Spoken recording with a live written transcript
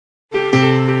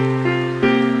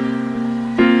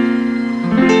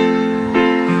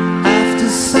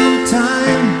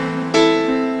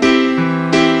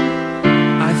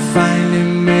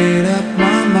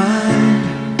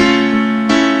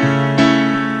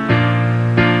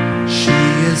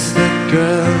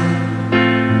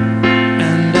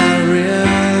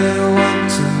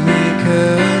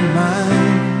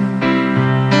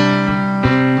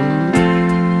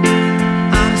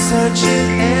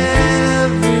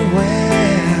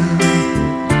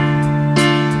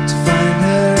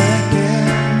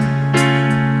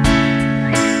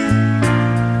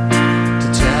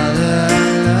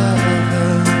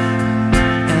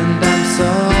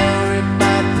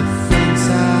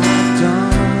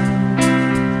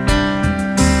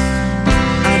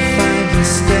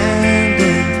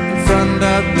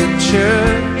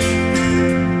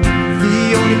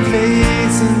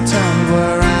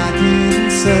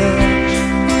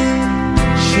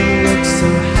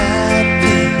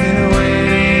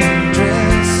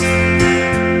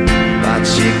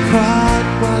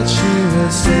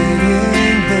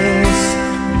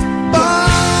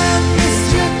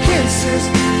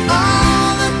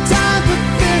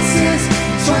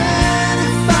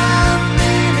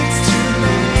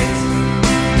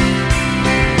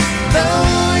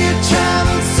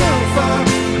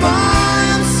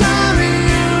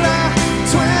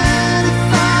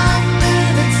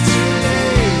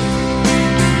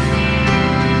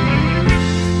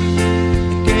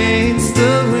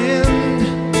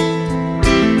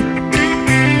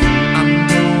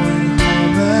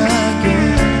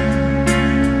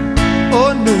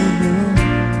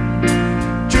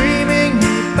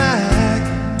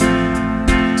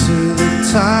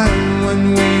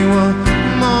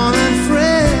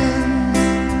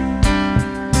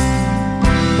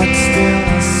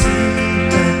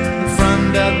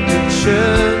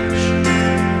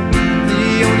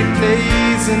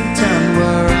in town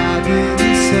where I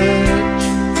didn't search.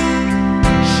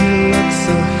 She looked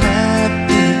so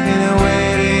happy in a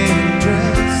wedding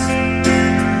dress,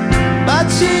 but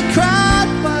she cried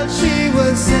while she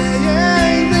was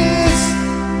saying this.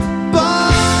 Boy,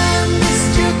 I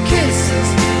missed your kisses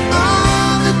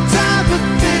all the time, but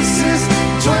this is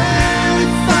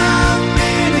 25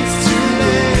 minutes too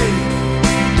late.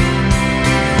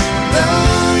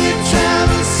 Though you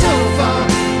travel so far,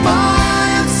 boy,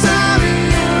 I'm sorry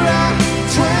you're out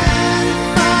 25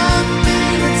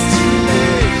 minutes too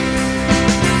late.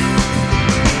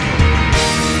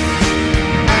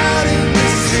 Out in the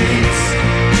streets,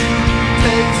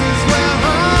 places where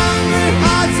hungry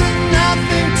hearts and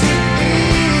nothing to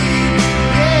eat,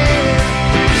 yeah.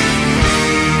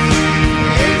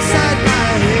 Inside my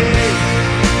head,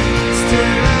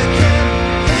 still I can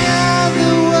hear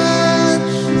the words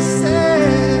she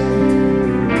said.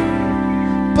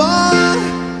 Boy,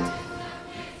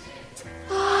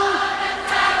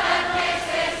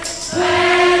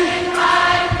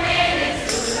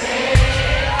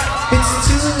 it's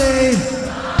too late.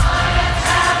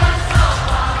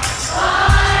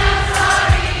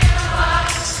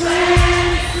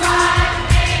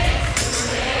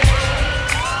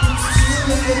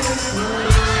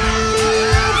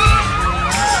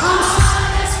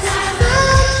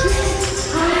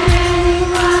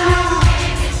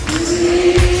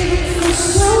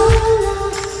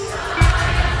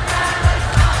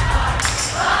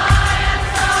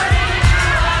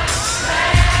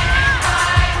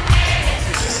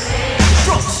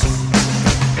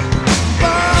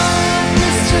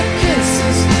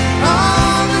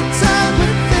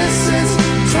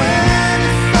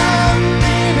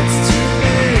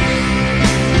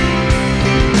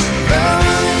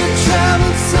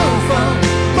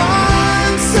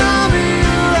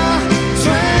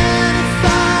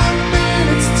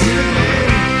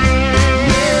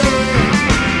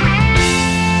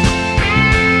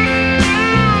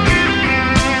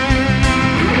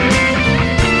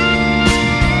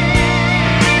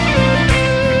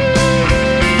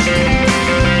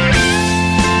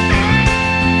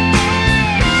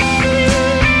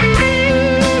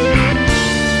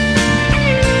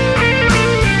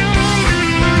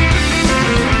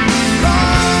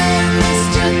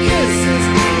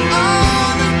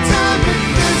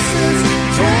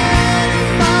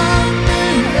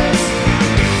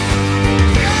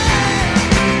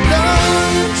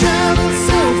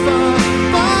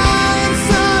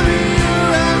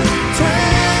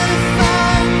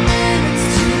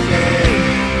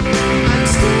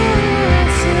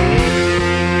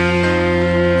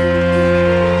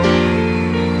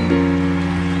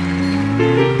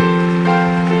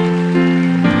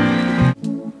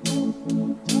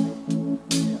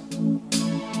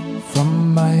 From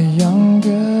my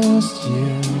youngest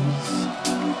years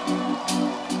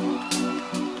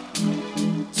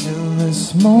till this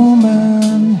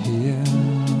moment here,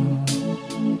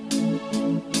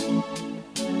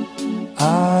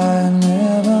 I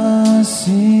never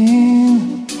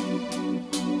seen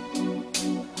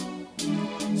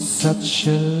such a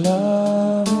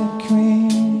lovely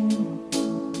queen.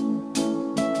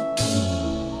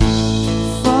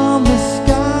 From the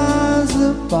skies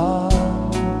above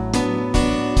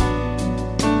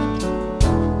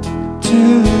to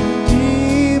the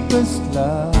deepest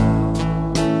love,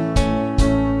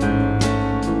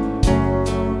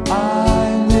 I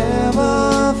never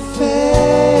felt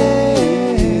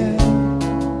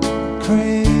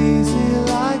crazy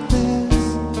like this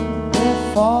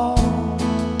before.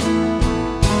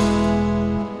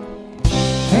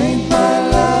 Paint my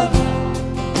love,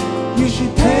 you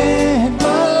should paint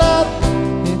my love.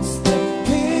 It's the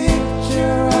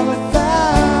picture of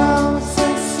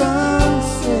 1,000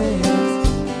 sunsets.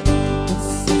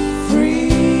 It's the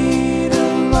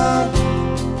freedom of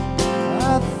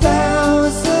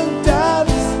 1,000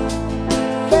 doves.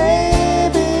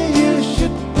 Baby, you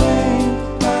should paint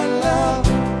my love.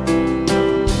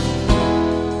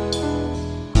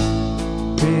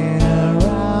 Been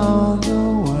around the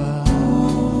world,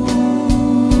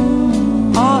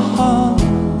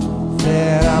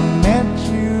 that I met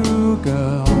you,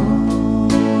 girl.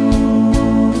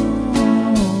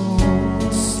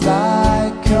 It's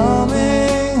like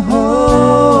coming home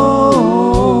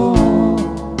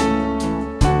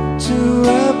to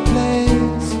a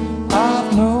place I've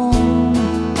known.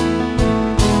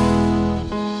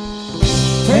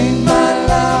 Paint my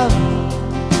love,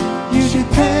 you should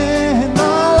paint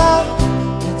my love.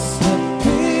 It's the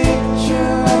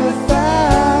picture of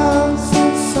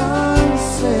 1,000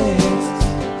 sunsets.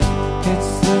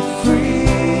 It's the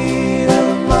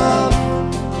freedom of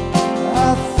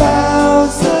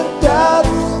 1,000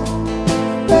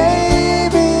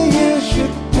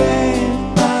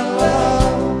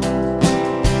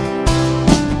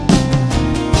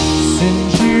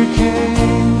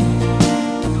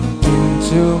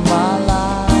 into my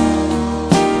life.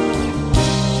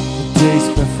 The days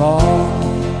before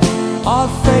all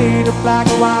fade to black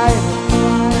and white.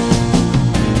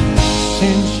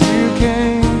 Since you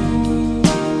came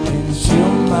into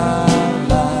my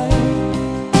life,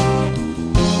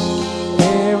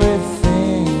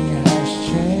 everything has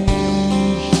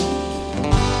changed.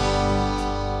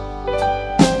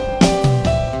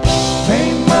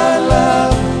 Paint my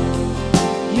love,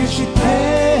 you should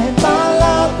paint my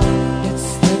love. It's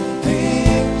the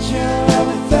picture of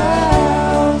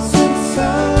 1,000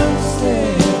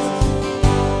 sunsets.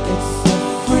 It's the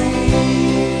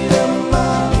freedom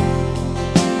of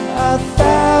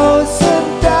 1,000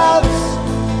 doubts.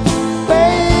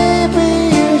 Baby,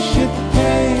 you should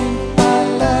paint my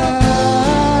love.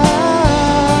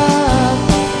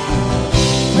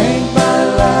 Paint my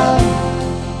love,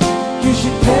 you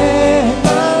should paint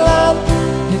my love.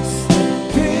 It's the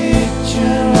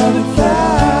picture of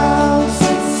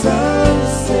 1,000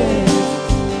 sunsets.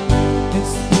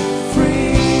 It's the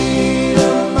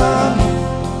freedom of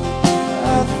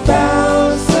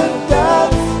 1,000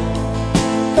 doubts.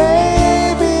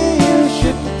 Baby, you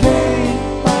should paint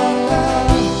my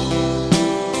love.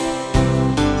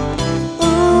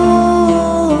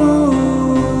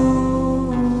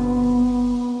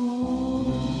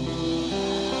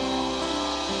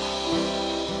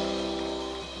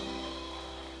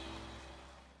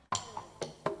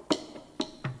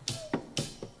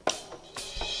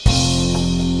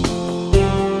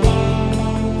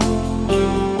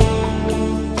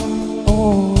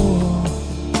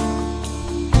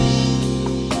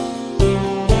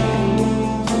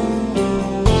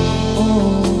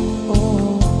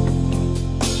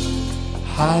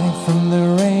 Hiding from the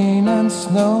rain and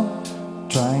snow,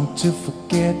 trying to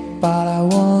forget but I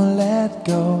won't let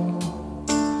go.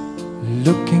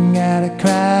 Looking at a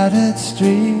crowded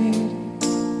street,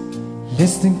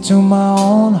 listening to my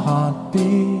own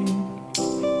heartbeat.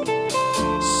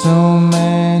 So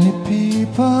many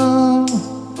people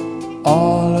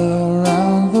all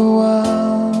around the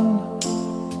world.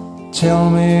 Tell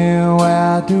me,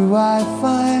 where do I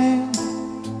find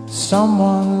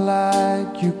someone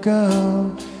like you,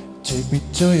 girl? Take me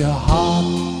to your heart,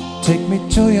 take me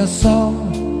to your soul.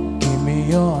 Give me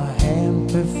your hand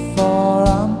before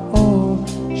I'm old.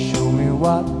 Show me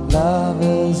what love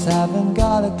is, haven't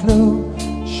got a clue.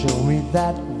 Show me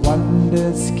that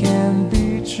wonders can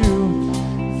be true.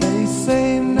 They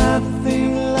say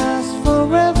nothing lasts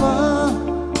forever.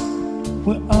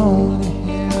 We're only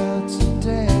here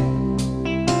today.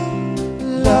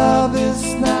 Love is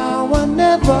now or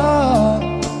never.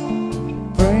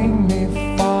 Bring me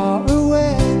far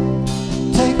away.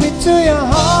 Take me to your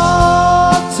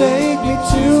heart, take me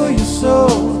to your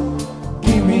soul.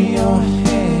 Give me your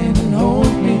hand and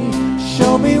hold me.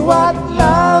 Show me what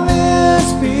love is,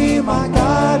 be my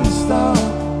guiding star.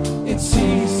 It's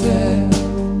easy,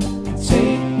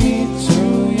 take me to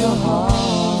your heart.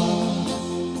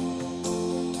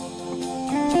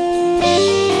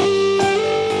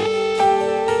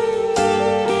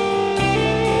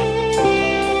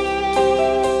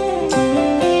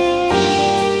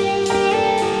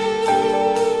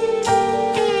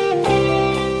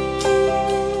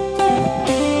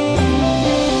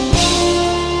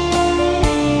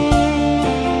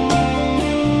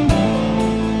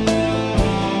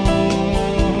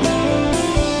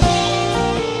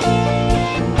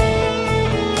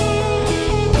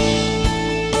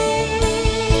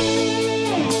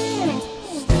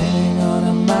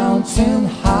 Mountain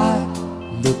high,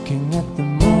 looking at the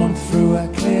moon through a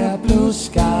clear blue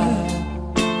sky.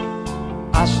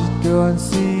 I should go and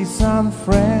see some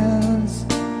friends,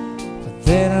 but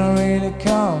they don't really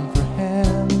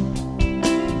comprehend.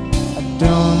 I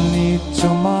don't need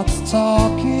too much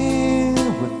talking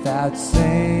without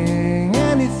saying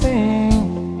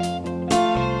anything.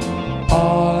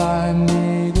 All I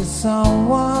need is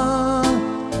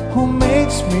someone who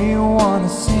makes me wanna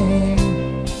sing.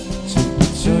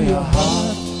 To your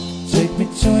heart, take me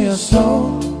to your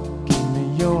soul. Give me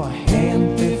your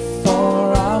hand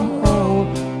before I'm old.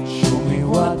 Show me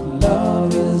what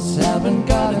love is, haven't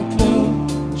got a clue.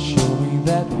 Show me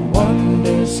that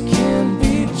wonders can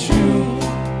be true.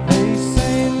 They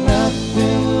say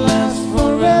nothing lasts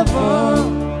forever.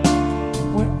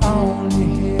 We're only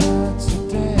here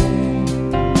today.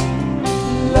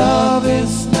 Love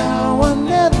is now or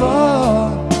never.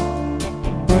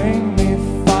 Bring me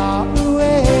far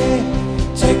away.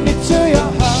 Take me to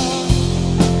your heart,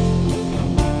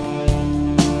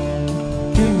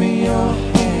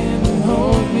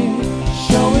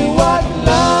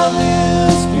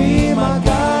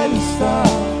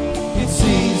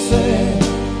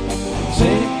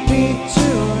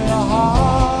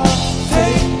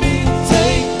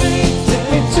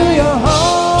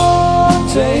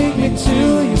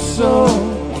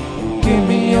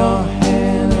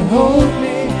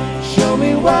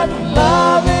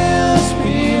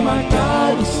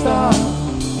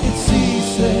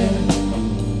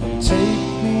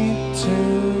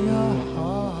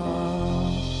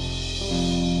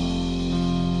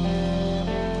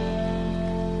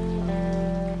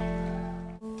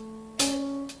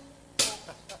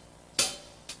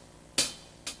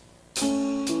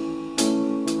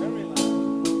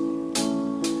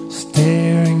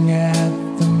 staring at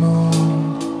the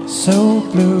moon, so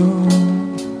blue,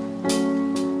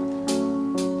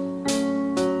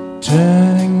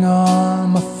 turning all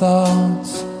my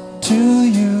thoughts to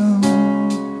you.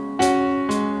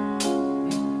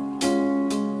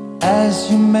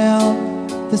 As you melt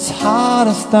this heart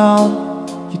of stone,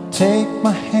 you take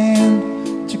my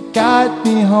hand to guide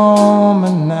me home,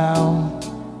 and now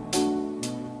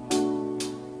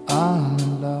I'm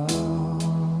in love.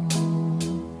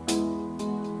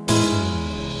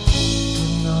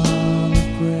 On a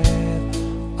breath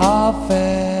of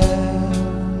air,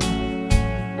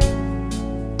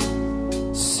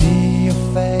 see your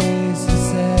faces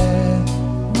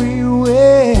everywhere.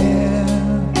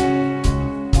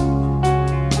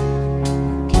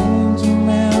 Came to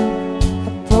mend a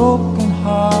broken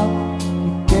heart.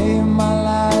 You gave my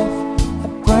life a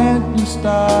brand new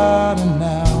start, and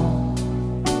now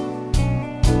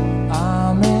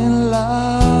I'm in love.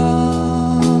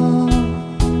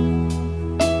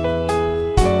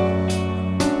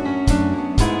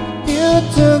 You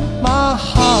took my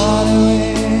heart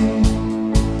away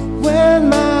when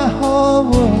my whole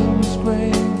world was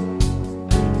gray.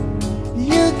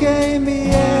 You gave me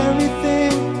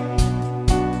everything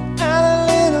and a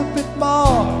little bit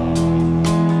more.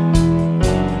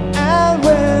 And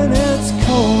when it's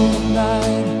cold at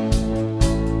night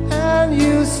and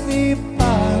you sleep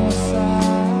by my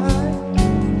side,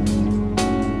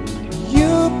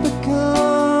 you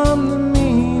become the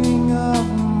meaning of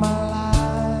my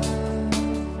life.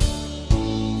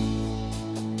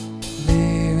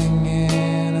 Living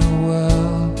in a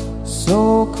world so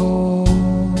cold,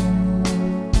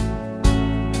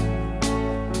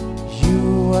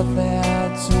 you are there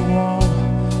to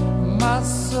warm my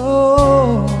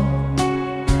soul.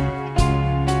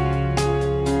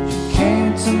 You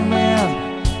came to mend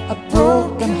a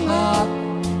broken heart.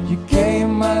 You gave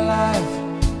my life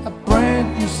a brand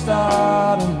new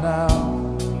start, and now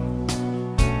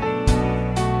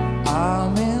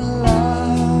I'm in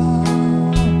love.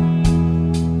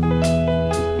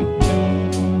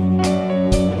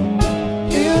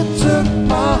 You took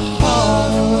my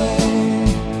heart away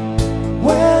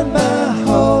when my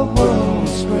whole world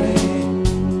was gray.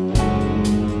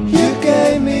 You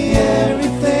gave me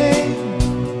everything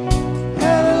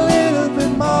and a little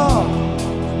bit more.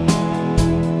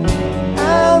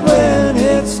 And when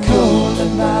it's cold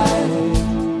at night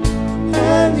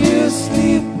and you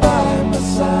sleep by my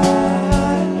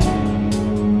side,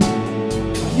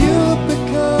 you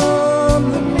become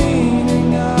the meaning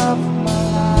of my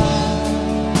life.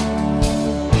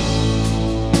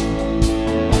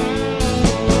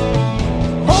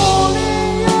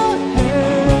 Holding your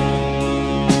hand,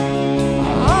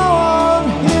 I want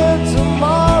here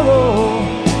tomorrow.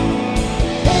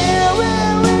 Here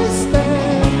where we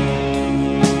stand,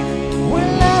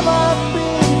 we'll never be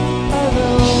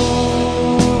alone.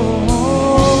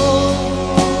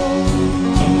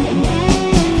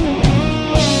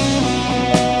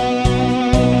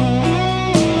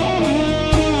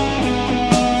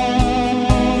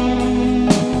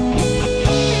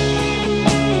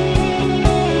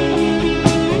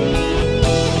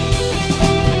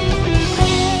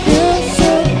 You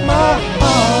took my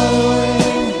heart away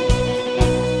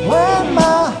when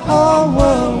my whole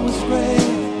world was gray.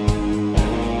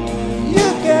 You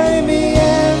gave me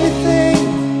everything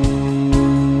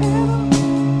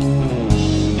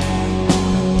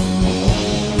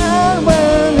and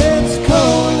when it's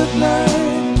cold at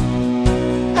night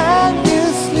and you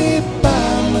sleep by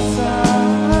my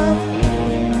side,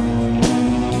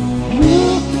 you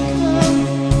become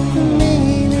the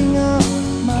meaning of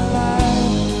my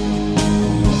life.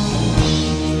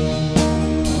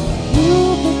 You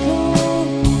become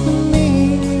the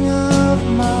meaning of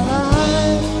my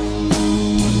life.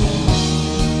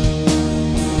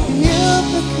 You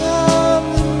become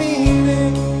the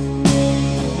meaning.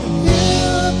 You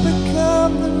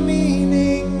become the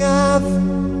meaning of.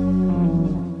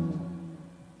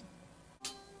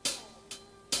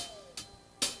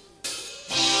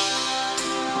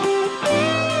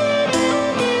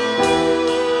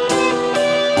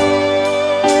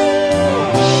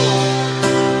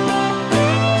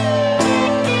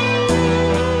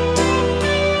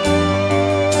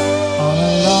 On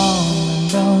a long and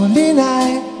lonely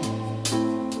night,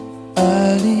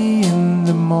 early in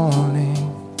the morning,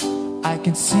 I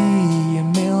can see a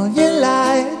million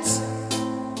lights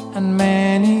and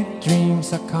many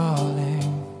dreams are calling.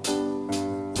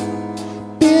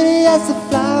 Beauty as a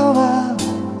flower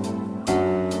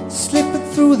slipping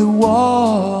through the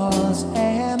walls.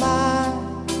 Am I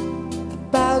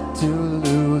about to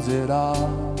lose it all?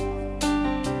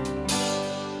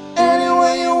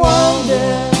 Anywhere you want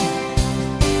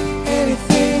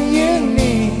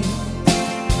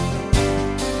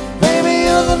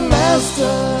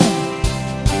master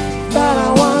that I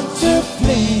want to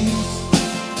please.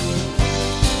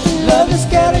 Love is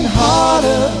getting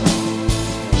harder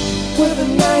with a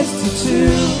nice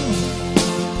tattoo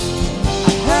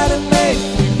I had it made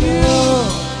for you.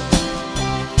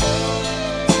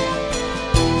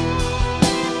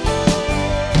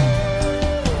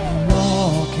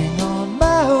 Walking on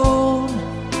my own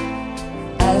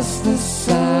as the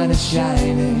sun is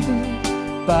shining,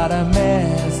 but a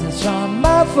message on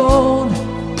my phone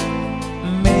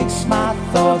makes my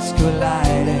thoughts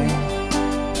colliding.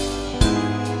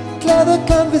 Clever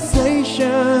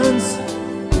conversations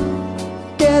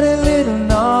get a little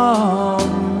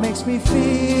numb, makes me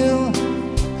feel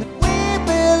that we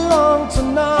belong to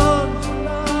none.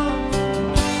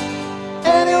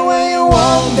 Anyway you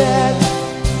want that,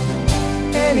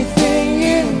 anything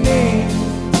you need,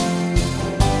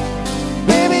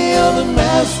 baby you're the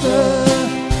master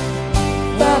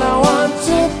that I want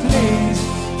to please.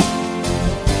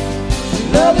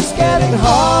 Love is getting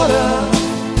harder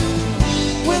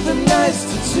with a nice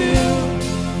tattoo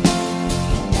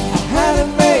I had it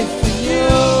made for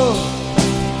you.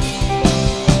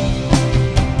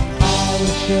 I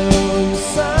will show you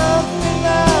something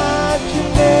that you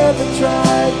never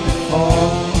tried before.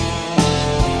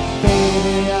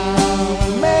 Baby, I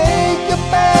will make you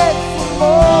beg for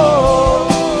more.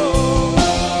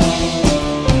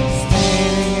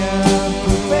 Standing up,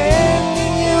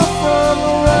 preventing you from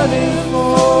running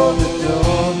for the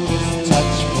door. Just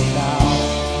touch me now.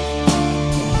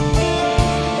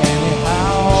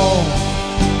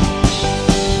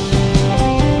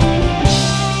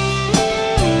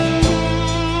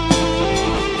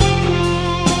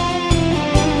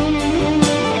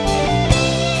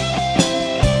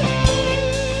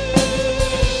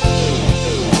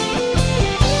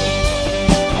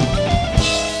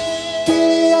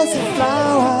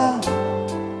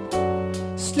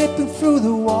 Slipping through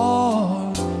the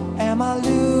wall, am I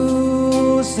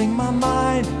losing my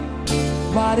mind?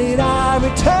 Why did I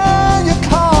return your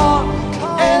call?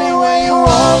 Anyway you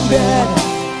want it,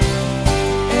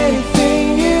 anything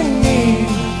you need,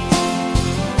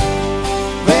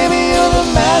 baby you're the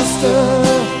master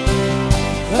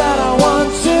that I want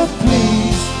to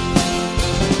please.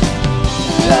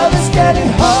 Love is getting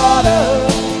harder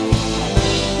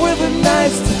with a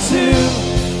nice tattoo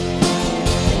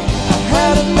I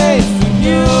had it made for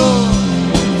you.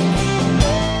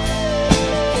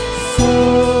 So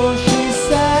she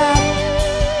said,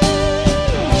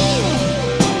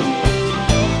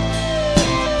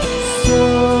 so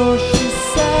she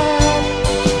said,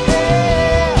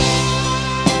 yeah.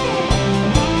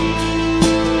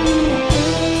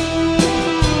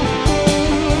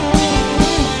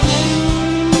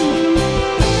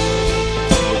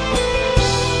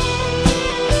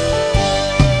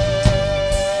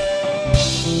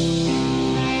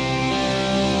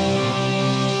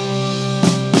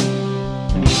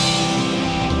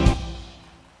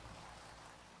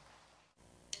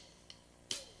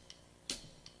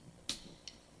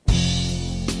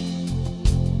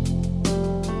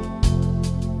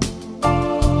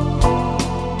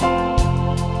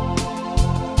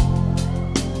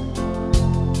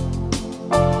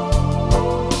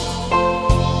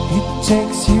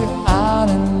 Takes you out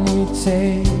and he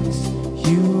takes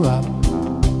you up,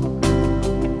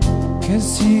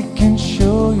 'cause he can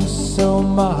show you so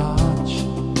much.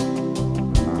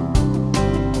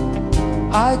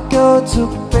 I go to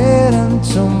bed and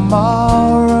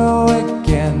tomorrow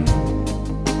again.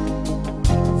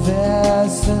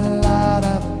 There's a lot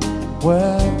of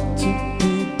work to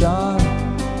be done.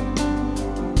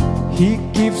 He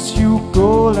gives you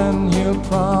gold and he'll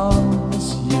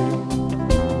promise you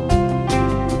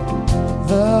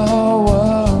the whole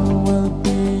world will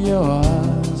be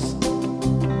yours.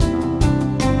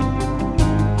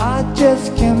 I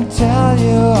just can't tell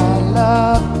you I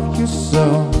love you so,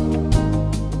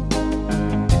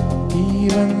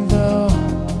 even though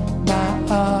my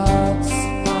heart's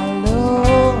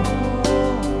hollow.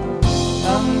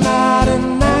 I'm not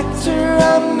an actor,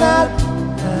 I'm not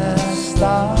a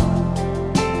star,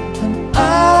 and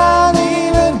I don't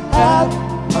even have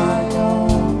my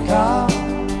own car.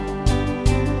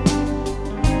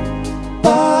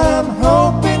 But I'm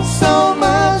hoping so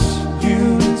much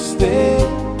you'll stay,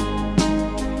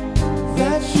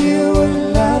 that you will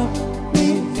love me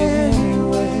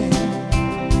anyway.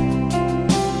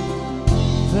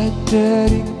 The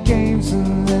dirty games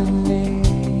and the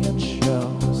neon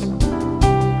shows,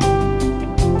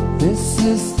 this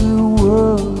is the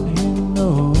world he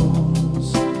knows.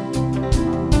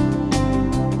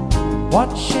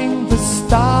 Watching the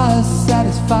stars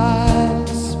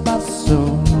satisfies my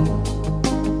soul.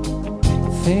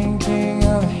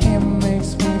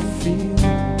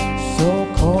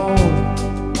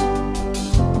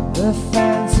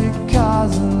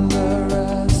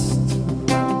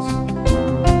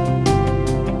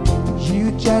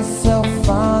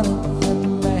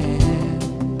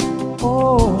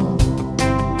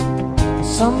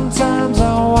 Sometimes I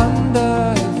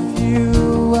wonder if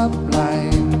you are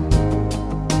blind.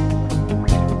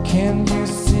 Can you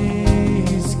see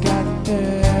he's got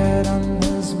dirt on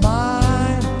his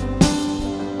mind?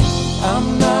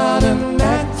 I'm not an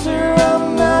actor,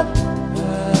 I'm not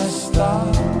a star.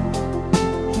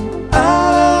 I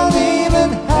don't even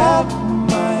have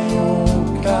my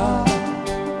own car.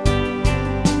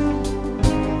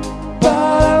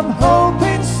 But I'm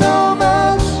hoping so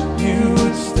much you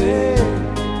would stay,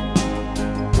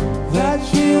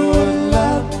 that you would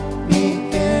love me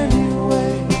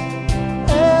anyway.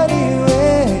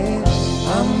 Anyway,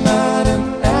 I'm not an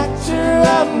actor,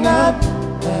 I'm not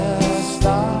a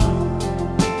star.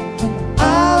 I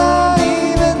don't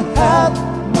even have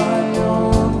my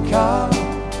own car.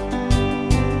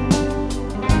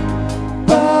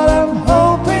 But I'm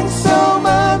hoping so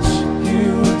much you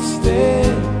would stay,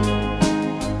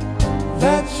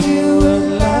 that you will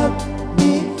love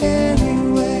me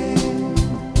anyway.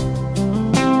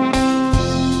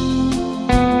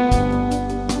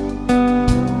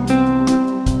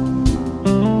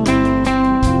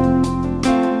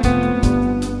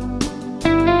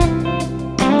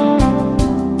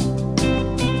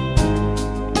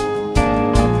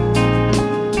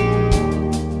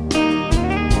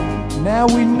 Now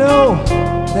we know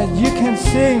that you can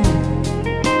sing,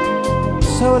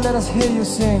 so let us hear you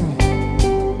sing.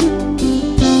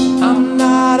 I'm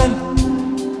not an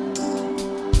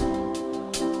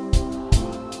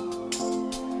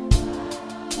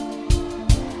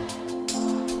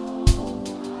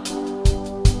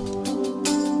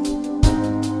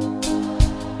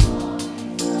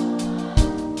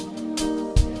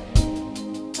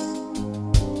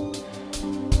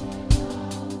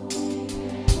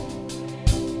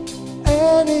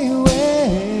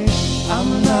anyway, I'm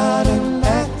not an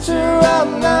actor,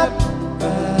 I'm not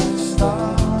a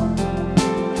star.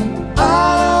 And I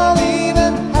don't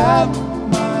even have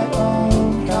my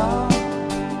own car.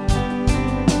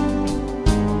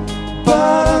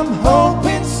 But I'm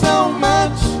hoping so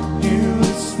much you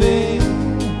would stay,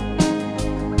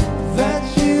 that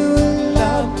you will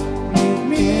love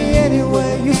me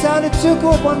anyway. You sounded too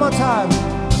good, one more time.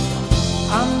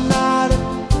 I'm not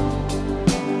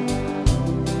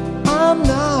I'm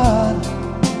not.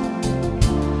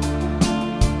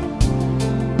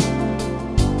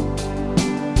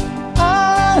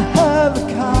 I have a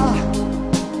car.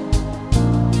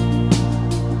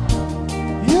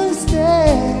 You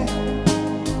stay,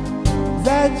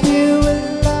 that you will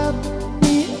love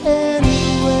me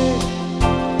anyway.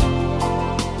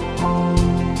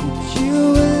 That you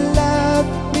will love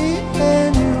me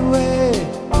anyway.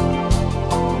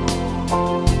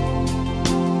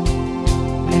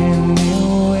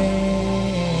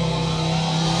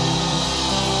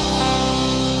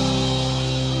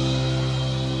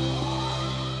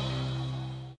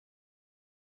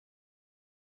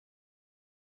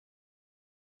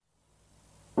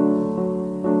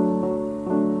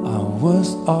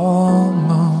 Was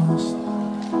almost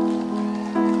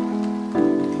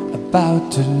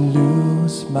about to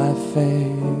lose my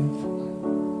faith.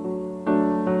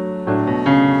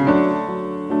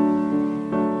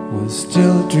 Was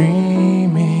still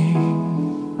dreaming,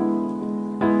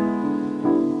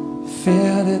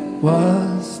 feared it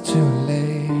was too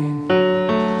late.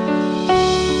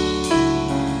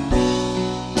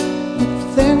 But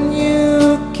then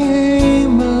you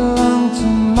came along to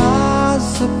my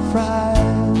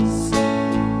surprise,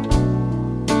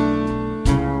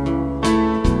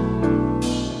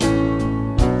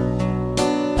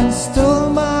 and stole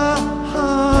my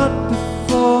heart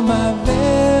before my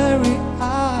very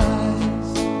eyes.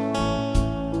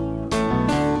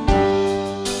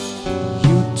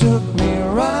 You took me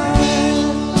right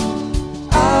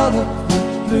out of the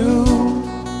blue,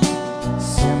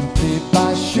 simply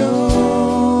by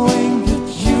showing that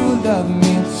you love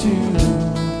me too.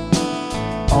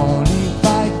 Only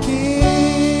by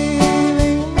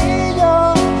giving me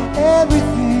your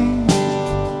everything,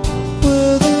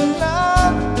 with a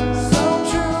love so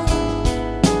true.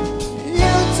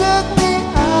 You took me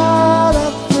out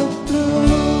of the blue.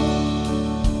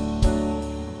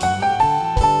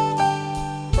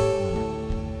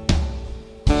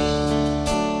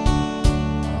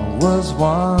 I was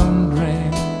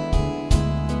wondering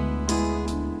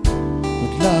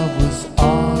what love was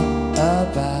all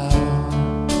about.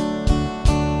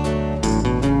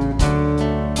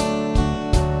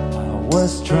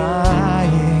 Was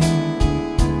trying,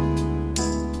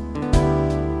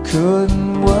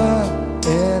 couldn't work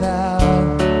it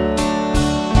out.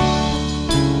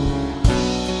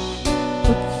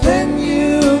 But then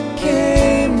you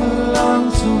came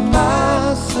along to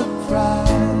my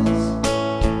surprise,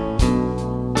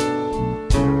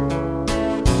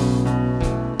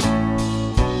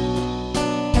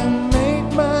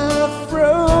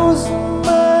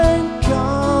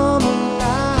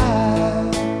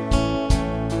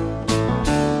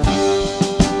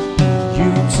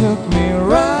 took me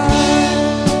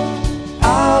right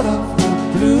out of the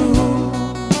blue,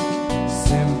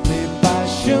 simply by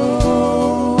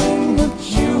showing that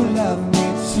you love me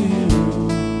too.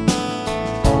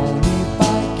 Only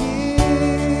by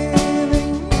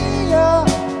giving me your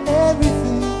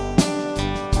everything,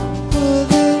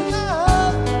 with a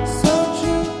love so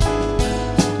true.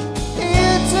 You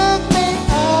took me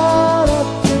out of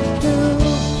the blue.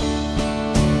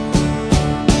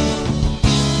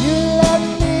 You let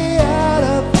me out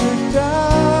of the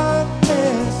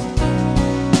darkness.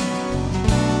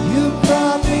 You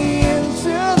brought me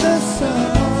into the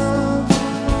sun.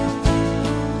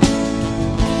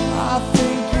 I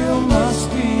think you must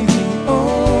be the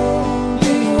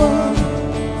only one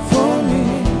for me,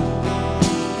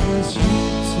 'cause you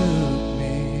took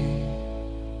me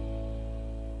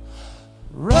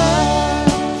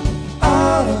right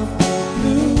out of the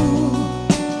blue,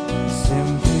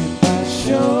 simply by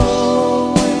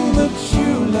showing that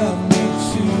you love me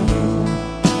too.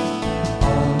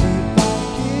 Only by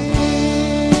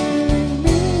giving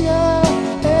me your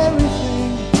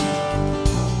everything,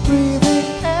 breathing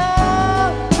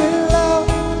out below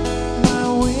my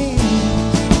wings.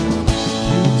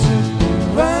 You took me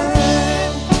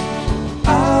right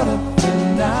out of the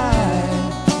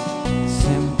night,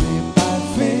 simply by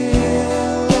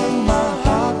filling my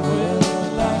heart with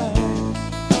light.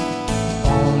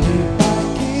 Only by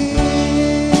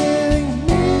giving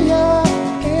me your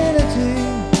energy,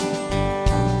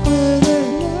 with a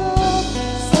love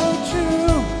so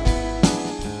true.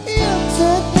 You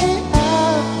took me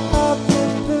out of the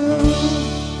blue,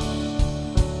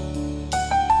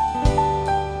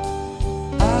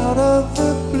 out of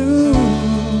the blue,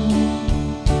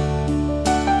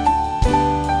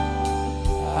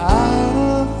 out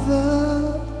of the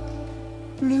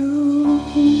blue.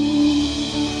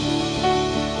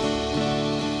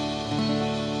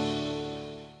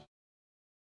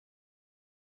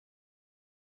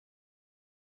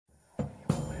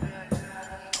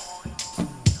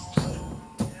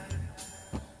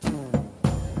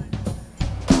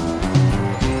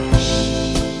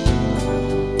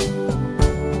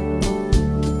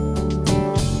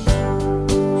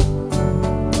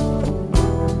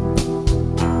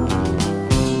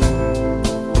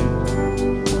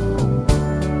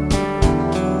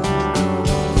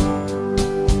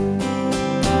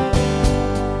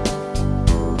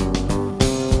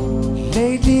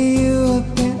 Lately you have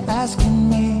been asking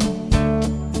me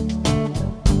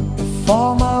if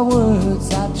all my words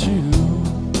are true.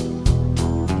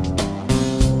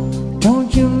 Don't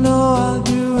you know I'll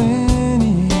do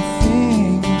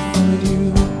anything for you?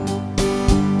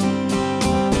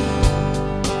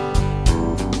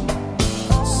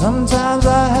 Sometimes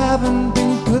I haven't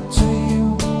been good to you.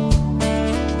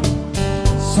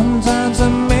 Sometimes I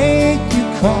make you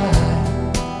cry.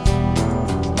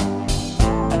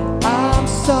 I'm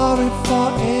sorry for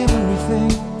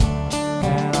everything,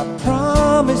 and I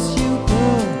promise you,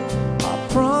 girl, I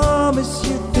promise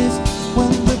you this: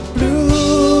 when the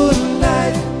blue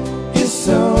night is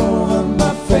over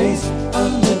my face,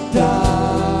 on the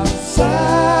dark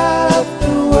side of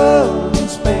the world in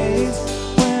space,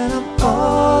 when I'm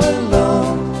all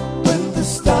alone with the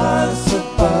stars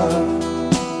above,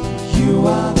 you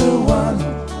are the one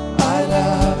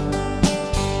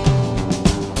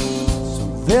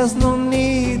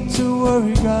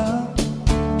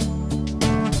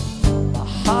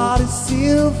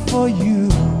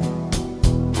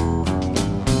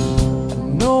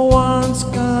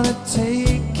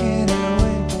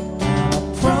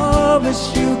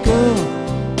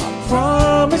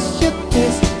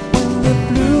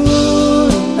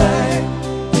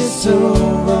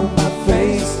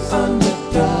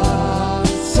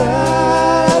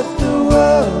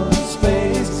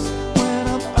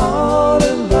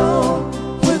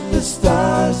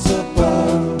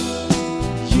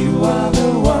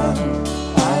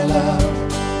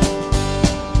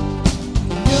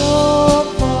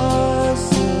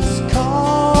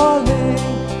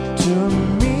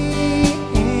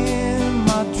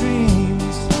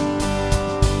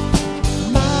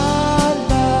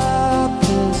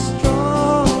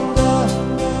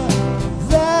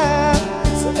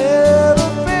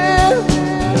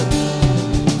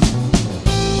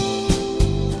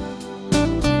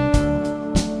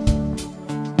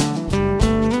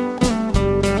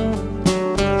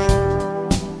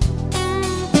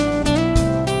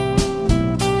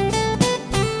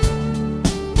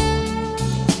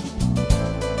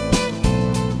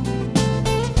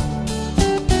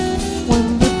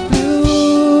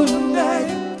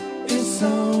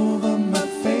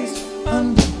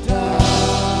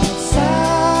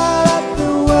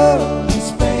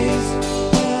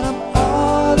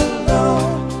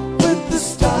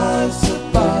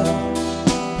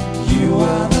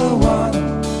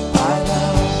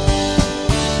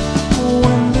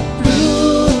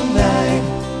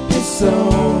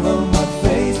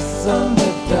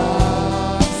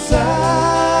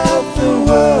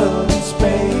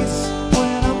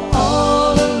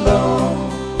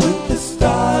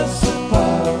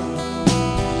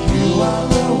are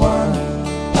the one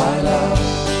I love.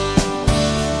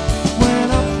 When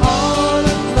I'm all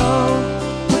alone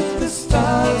with the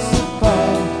stars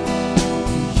above,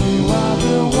 you are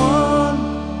the one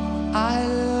I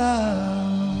love.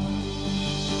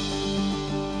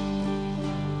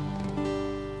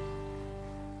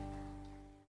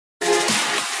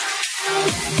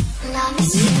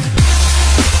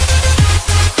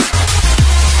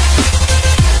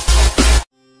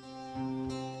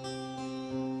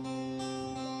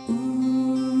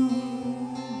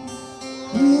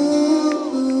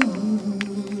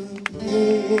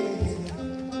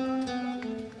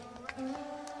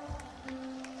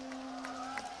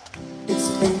 It's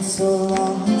been so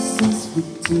long since we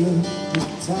took the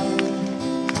time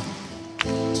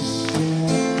to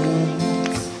share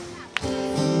moments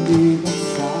from the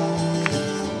sides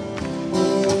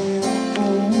where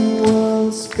the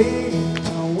world's spinning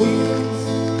our wheels.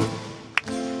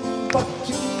 But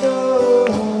you know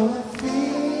how I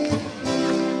feel.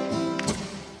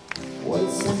 Well,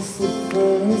 since the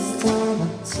first time I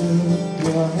took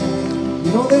your hand,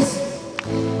 you know this?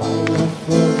 My love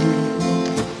for you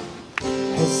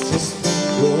has just been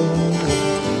growing.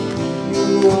 You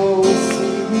always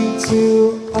seem to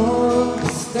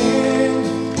understand.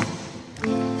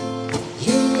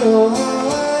 You know how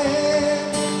I am.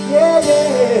 Yeah,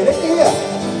 yeah, yeah.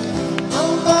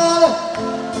 I'm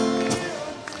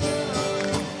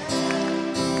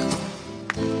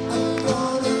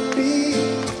gonna be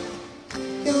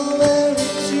your very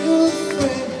true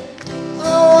friend. I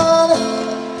wanna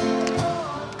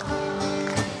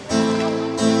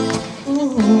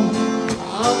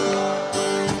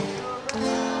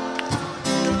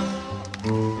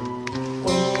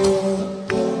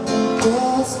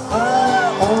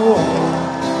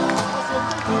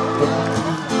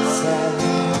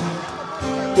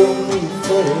don't be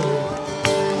afraid.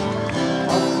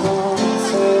 I'm gonna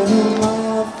turn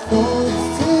my thoughts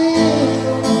to you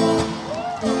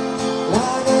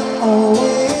like I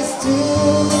always do.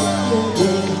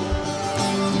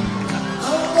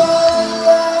 I'm gonna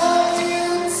love you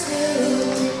till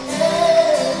the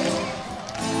end.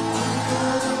 I'm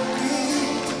gonna be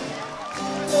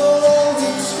your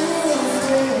only true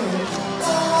friend.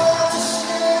 I wanna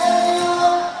share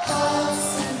your ups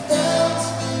and downs.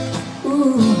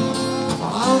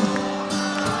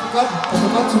 I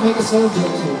forgot to make a selfie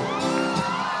also.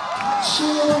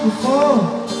 Chill before,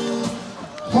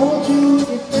 hold you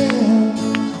again,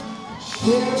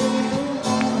 share your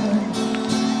mind.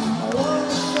 I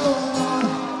wanna show you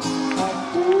I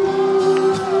do.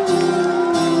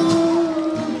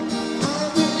 I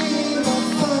believe I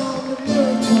found a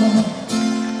miracle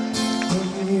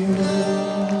in you.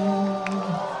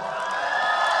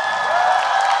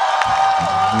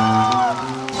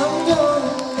 I'm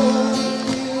gonna love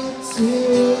you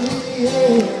till the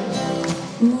end.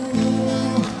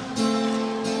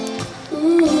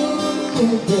 Ooh,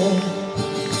 yeah.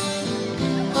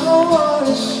 I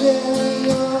wanna share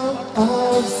your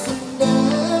ups and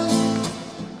downs.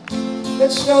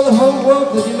 Let's show the whole world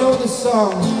that you know this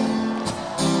song.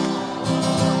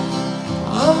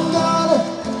 I'm gonna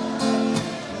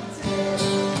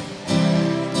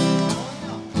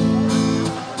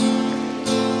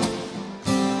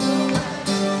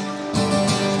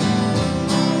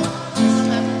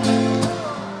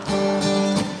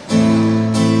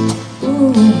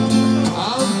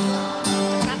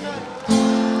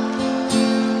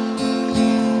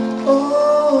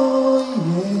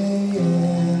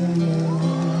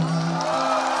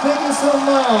thank you so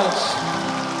much.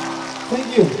 Thank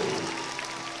you.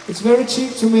 It's very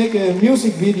cheap to make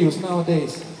music videos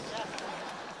nowadays.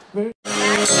 Very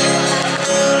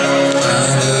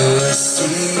a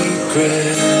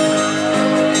secret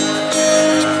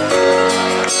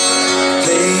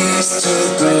place to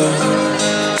go.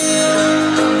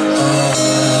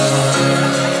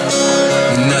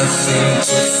 Nothing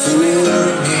to fool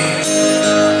me.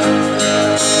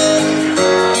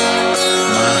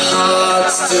 My heart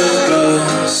still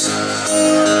goes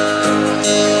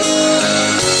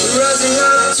rising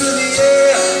up to the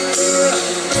air,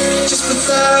 just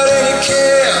without any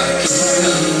care.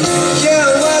 Yeah,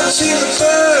 watching the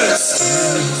birds,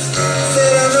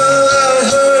 then I know how it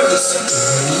hurts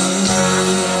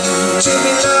to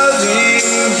be loving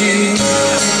you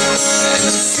and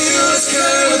to feel this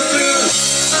kind of blue.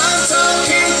 I'm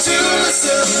talking to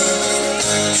myself,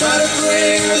 try to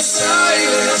break the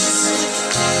silence.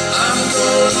 I'm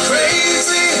going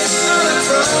crazy, and I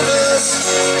promise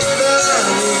that I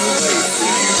will wait for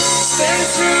you. Stand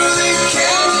through the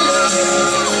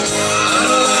candlelight, I'm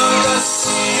alone, I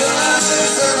see your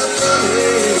eyes, and I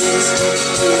promise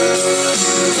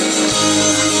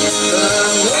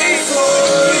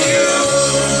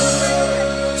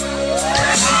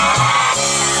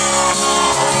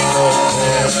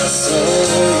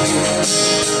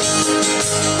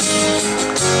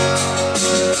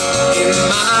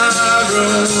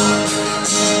But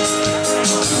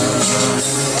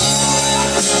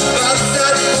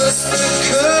that was the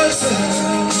curtain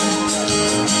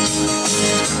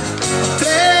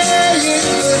playing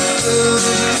with the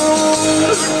moon.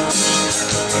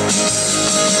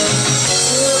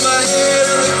 Pull my head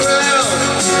on the ground,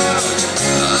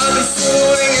 I've been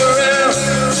fooling around.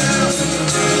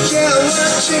 Yeah,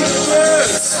 watching the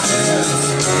birds,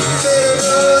 they don't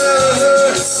know how it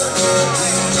hurts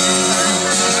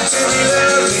to be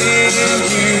loving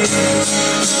you.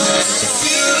 It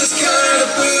feels kind of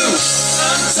blue.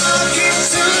 I'm talking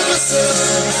to myself,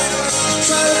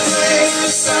 trying to play the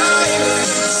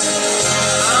silence.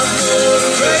 I'm going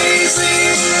crazy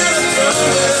and I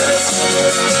promise I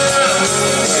will.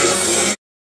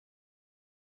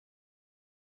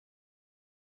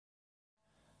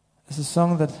 It's a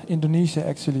song that Indonesia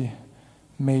actually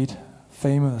made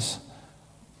famous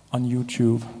on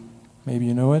YouTube. Maybe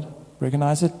you know it,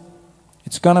 recognize it?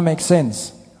 It's gonna make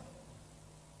sense.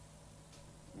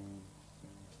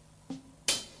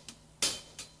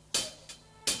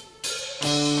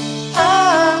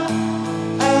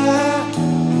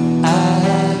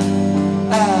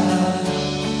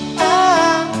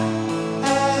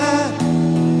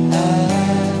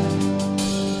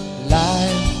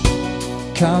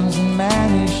 Comes in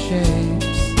many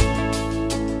shapes.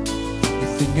 You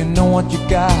think you know what you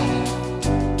got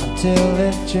until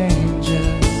it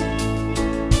changes.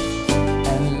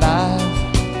 And life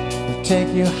will take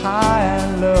you high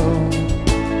and low.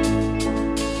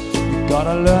 You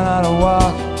gotta learn how to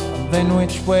walk and then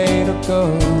which way to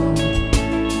go.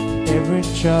 Every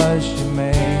choice you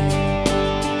make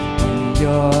when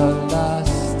you're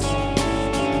lost,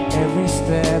 every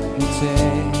step you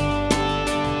take,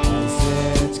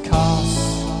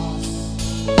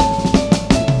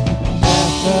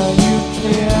 after you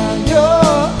clear your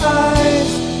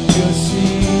eyes, you'll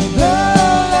see the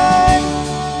light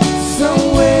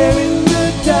somewhere in the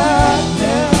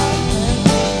darkness.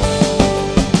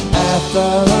 After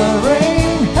the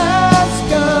rain has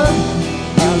gone,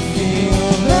 you'll feel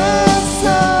the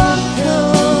sun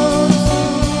comes.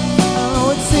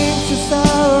 Oh, it seems your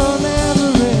sorrow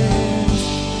never ends.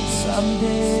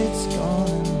 Someday it's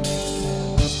gonna make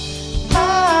sense.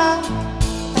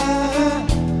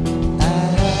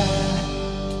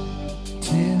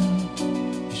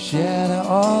 Shadow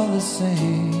all the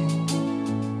same.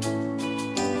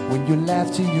 When you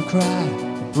laughed till you cried,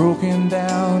 broken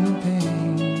down in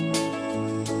pain.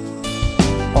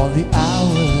 All the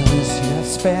hours you have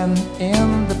spent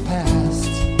in the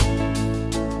past,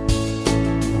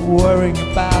 worrying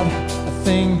about a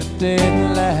thing that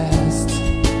didn't last.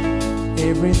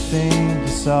 Everything you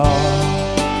saw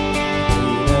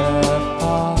faded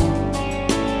apart,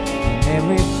 and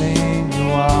everything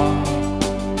you are.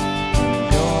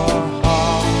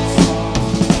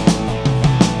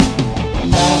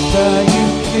 After you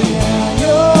clear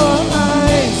your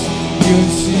eyes,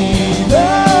 you'll see the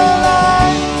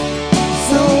light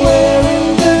somewhere in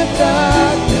the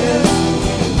darkness.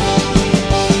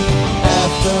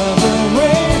 After the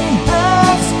rain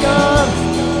has gone,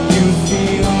 you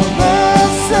feel the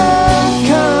sun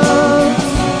come.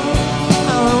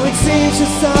 Oh, it seems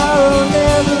your sorrow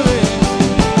never ends.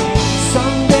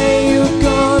 Someday you're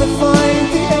gonna find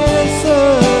the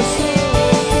answers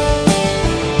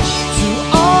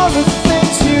the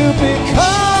things you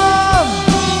become.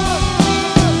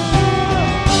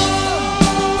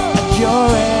 Your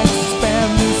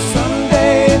expanded,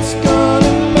 someday it's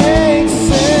gonna make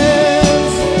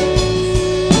sense.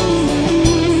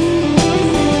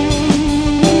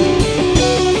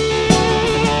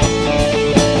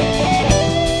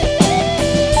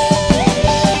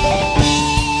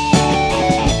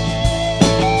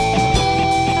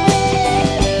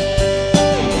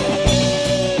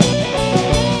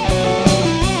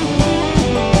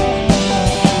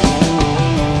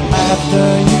 After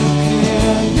you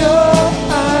clear your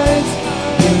eyes,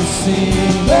 you'll see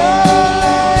the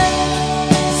light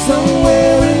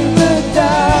somewhere in the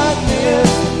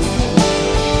darkness.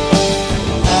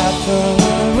 After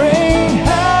the rain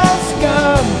has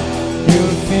gone,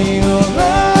 you'll feel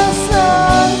the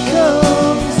sun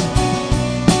comes.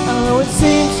 Oh, it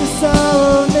seems your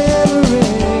sorrow never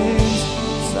ends.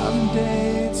 Someday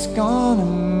it's gonna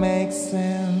make sense.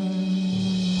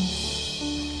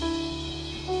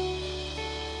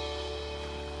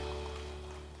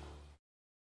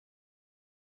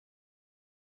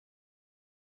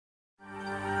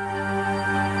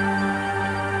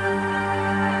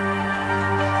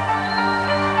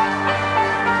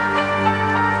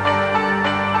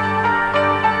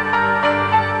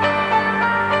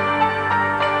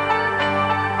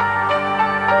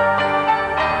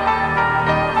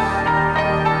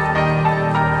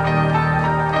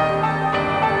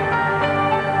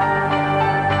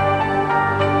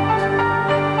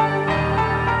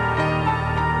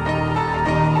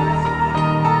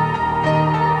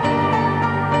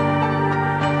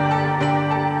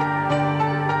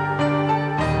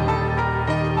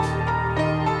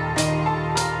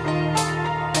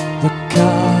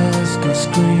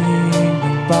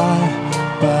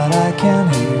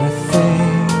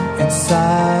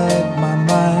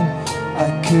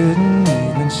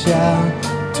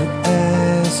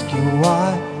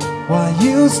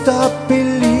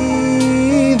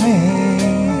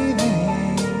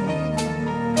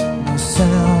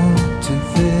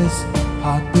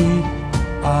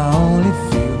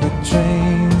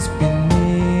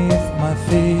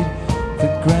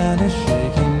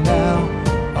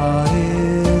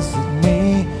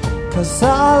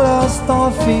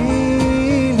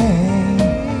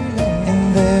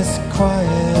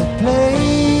 quiet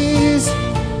place.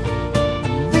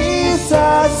 These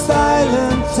are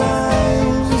silent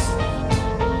times.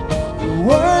 The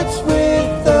words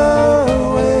wither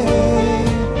away,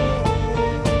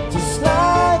 just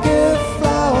like a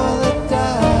flower that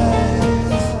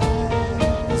dies.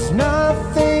 There's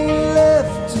nothing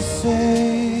left to say.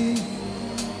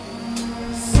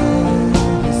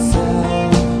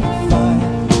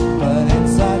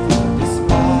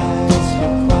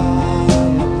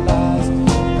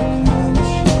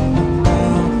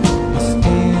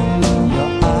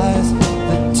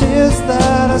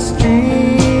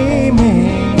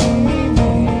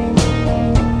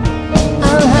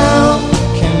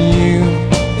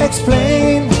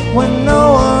 When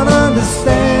no one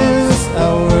understands a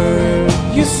word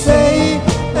you say,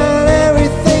 and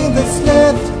everything that's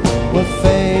left will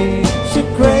fade to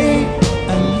grey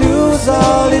and lose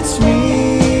all its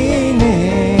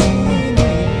meaning.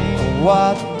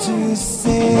 What to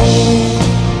say?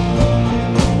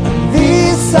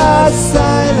 These are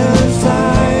silent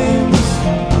times.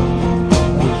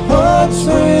 Words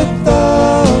without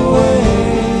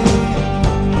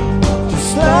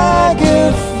like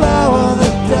a flower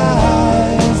that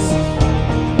dies.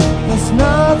 There's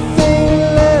nothing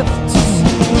left to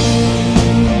say.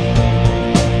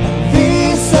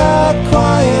 These are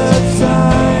quiet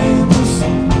times.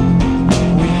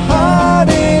 We hide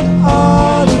it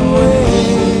all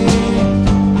away.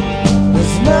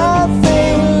 There's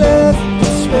nothing left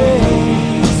but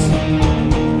space.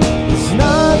 There's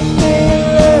nothing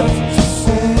left to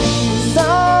say.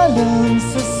 Silence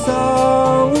is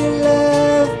all we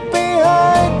left.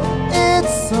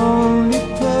 Only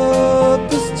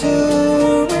purpose to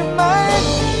remind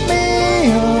me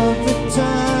of the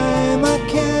time I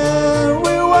can't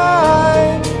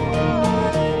rewind.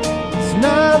 There's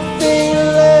nothing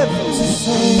left to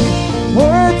say.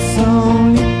 Words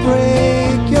only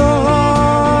break your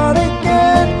heart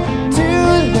again. Too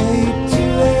late to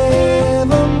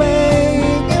ever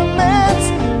make amends.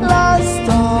 Lost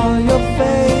all your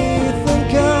faith and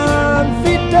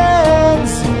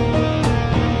confidence.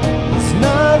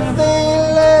 Nothing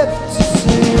left to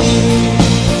say.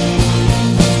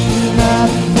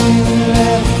 Nothing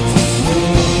left to say.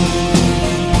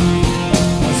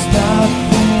 There's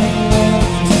nothing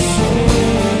left to say.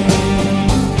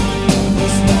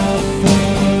 There's nothing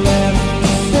left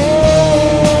to say.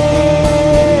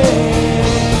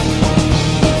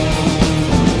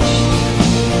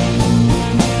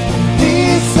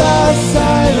 These are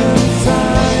silent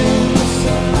times.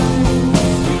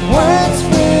 Words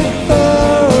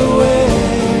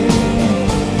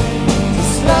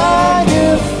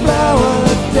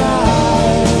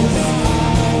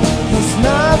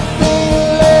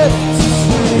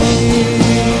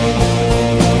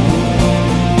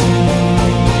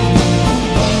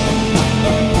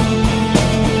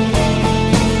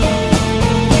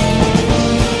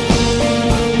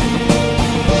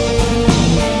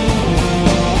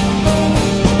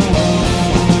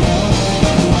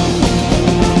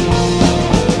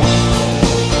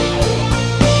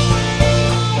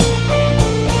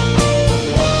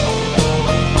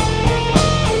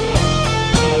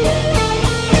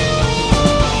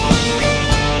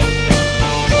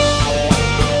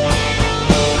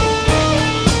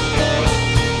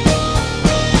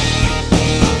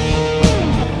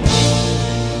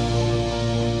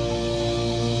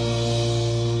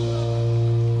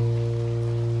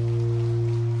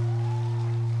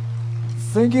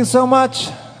Thank you so much.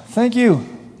 Thank you.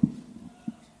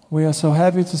 We are so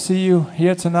happy to see you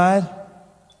here tonight,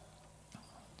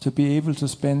 to be able to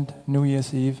spend New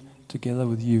Year's Eve together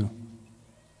with you.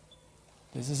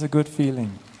 This is a good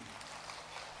feeling.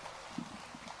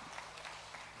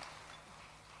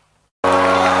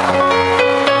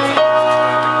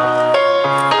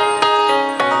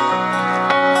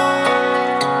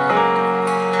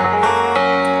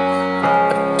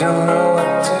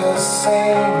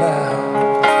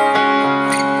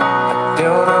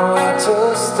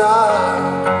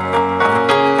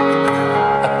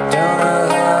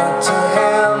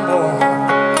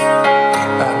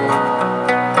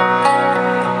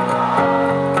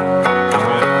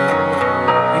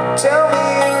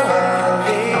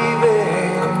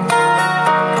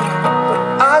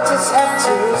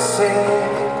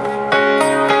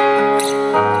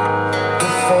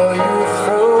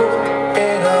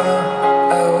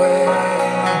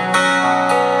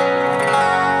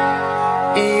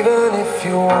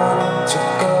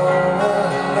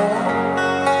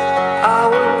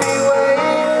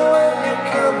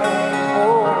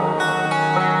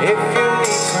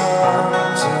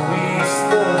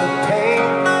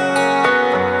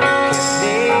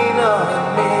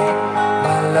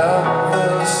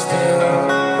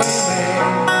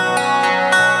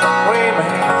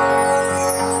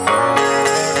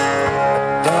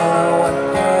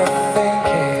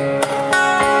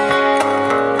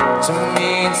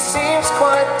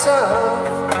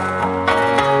 enough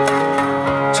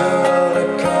to hold a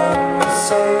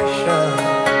conversation.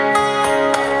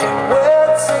 And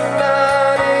words are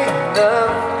not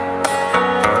enough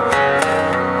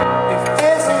if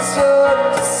this is your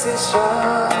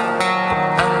decision.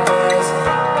 And there's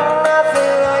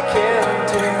nothing I can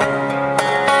do.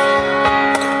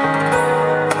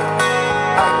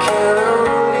 I can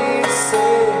only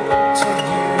say to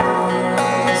you,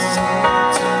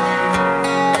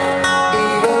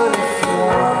 even if you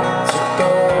want to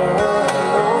go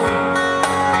alone,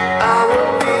 I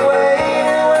will be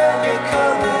waiting when you're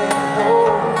coming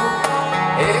home.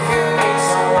 If you need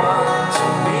someone to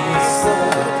ease the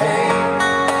pain,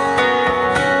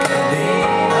 you can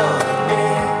lean on me.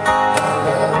 My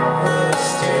love will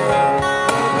still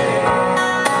remain.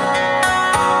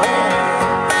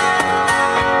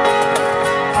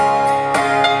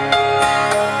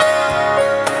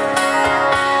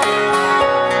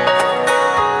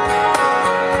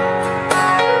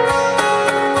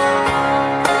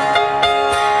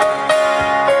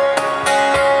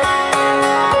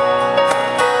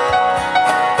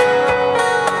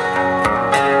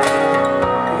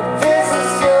 This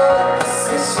is your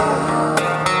decision,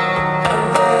 and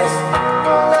there's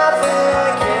nothing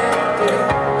I can do.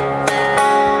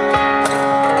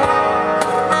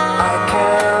 I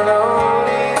can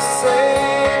only say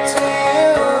to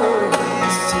you,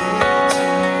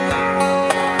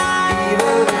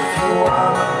 even if you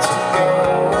want to go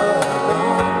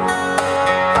alone,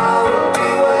 I will be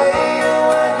waiting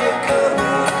when you're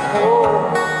coming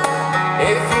home.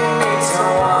 If you need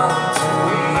someone to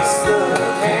ease the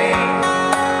pain,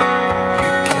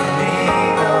 you can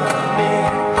lean on me.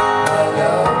 My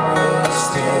love will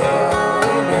still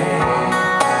remain,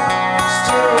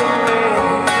 still remain.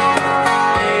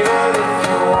 Even if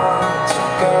you want to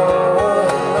go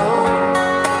alone,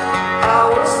 I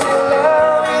will still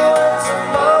love you when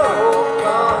tomorrow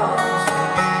comes.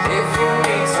 If you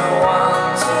need someone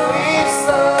to ease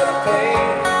the pain,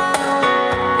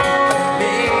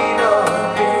 lean on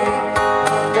me.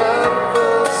 My love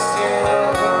will still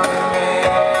remain.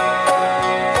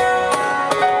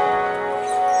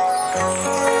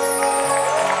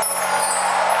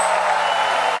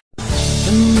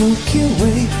 The Milky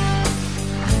Way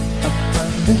up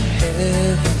under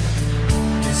heaven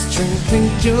is dripping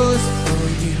just for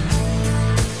you.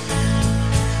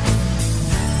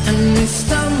 And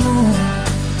Mr. Moon,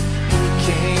 he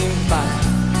came by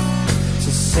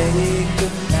to say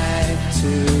goodnight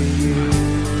to you.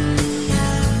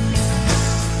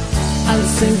 I'll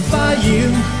sing for you,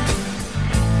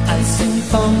 I'll sing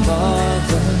for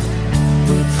Mother.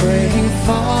 We're praying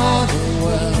for the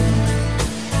world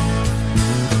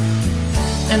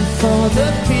and for the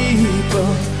people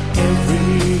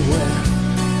everywhere.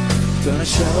 Gonna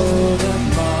show them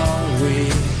all we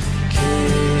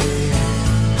care.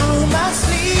 Oh, my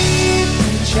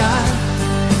sleeping child,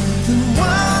 the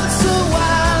world's so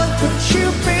wild, but you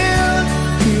build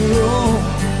your own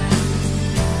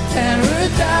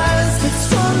paradise. That's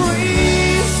one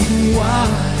reason why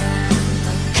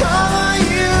I call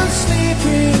you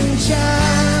sleeping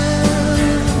child.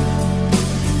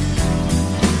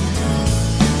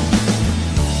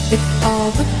 If all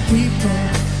the people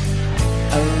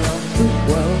around the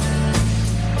world,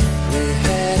 they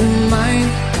had a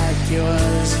mind like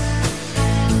yours,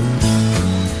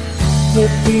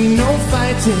 there'd be no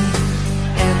fighting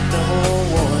and no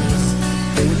wars.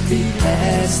 There'd be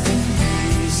lasting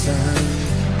peace and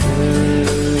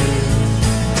good.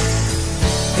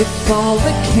 If all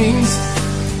the kings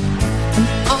and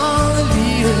all the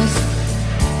leaders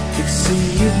could see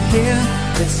you here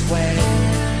this way,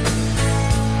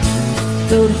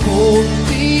 they would hold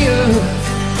the earth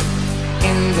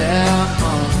in their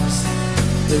arms.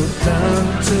 They would learn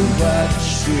to watch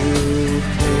you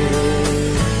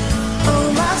play. Oh,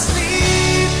 my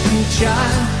sleeping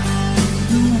child,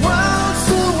 the world's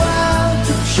so wild,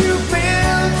 but you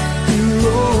build your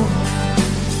own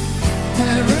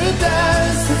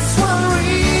paradise. That's one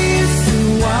reason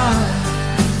why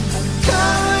I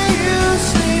call you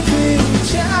sleeping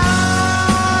child.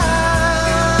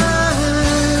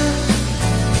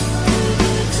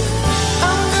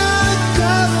 I'm gonna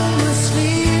call you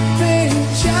sleeping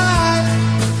child.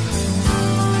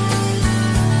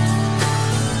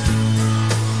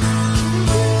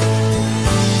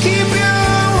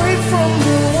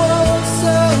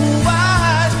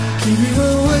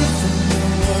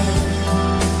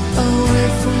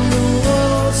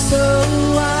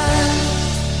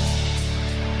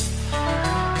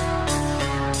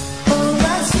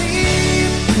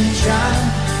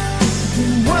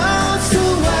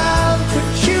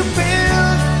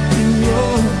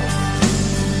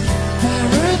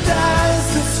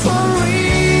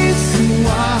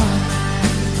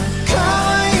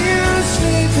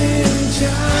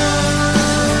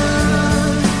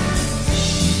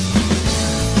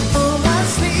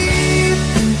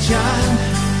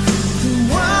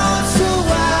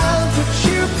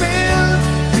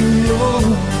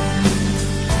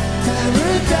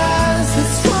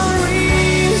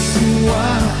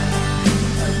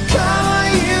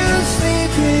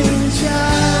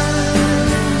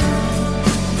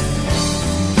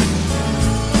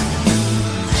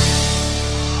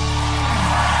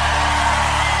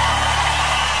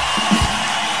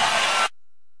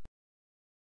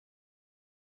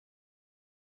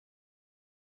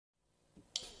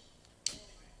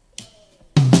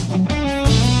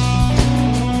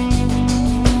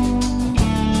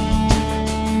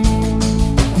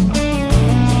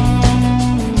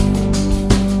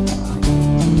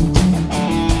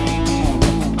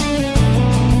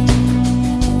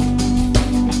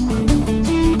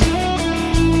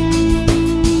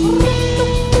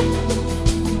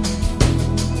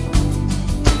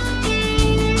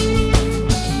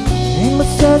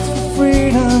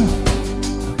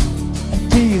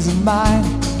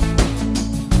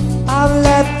 I've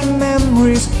let the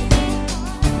memories.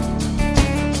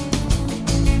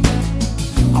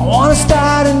 I wanna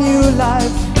start a new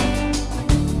life,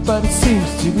 but it seems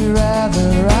to be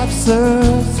rather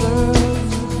absurd.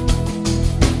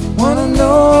 Wanna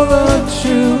know the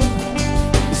truth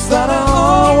is that I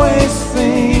always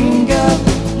think of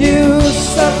you.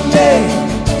 Someday,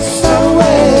 some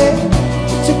way,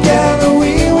 together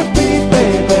we would be,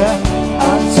 baby.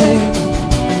 I'll take,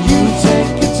 you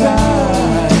take your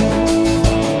time.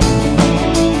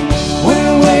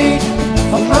 We'll wait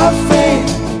for our fate,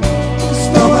 'cause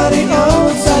nobody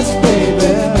owns us,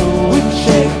 baby. We can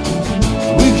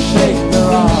shake the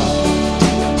rock.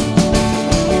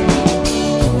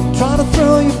 Try to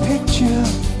throw your picture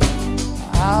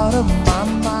out of my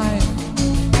mind.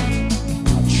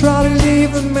 Try to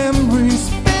leave the memories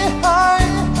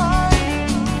behind.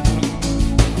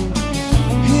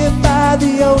 Here by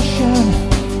the ocean,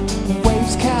 the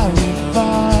waves carry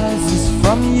voices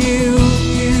from you.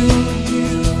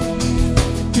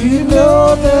 Do you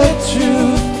know the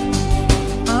truth?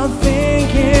 I'm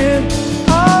thinking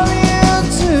of you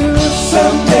too.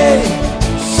 Someday,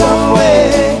 some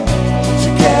way,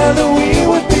 together we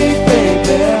would be,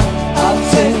 baby. I'll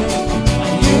take,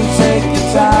 you take your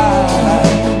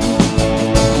time.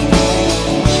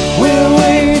 We'll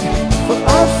wait for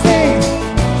our fate,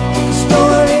 'cause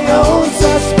nobody owns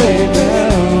us, baby.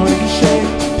 We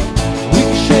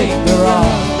can shake the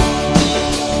rock.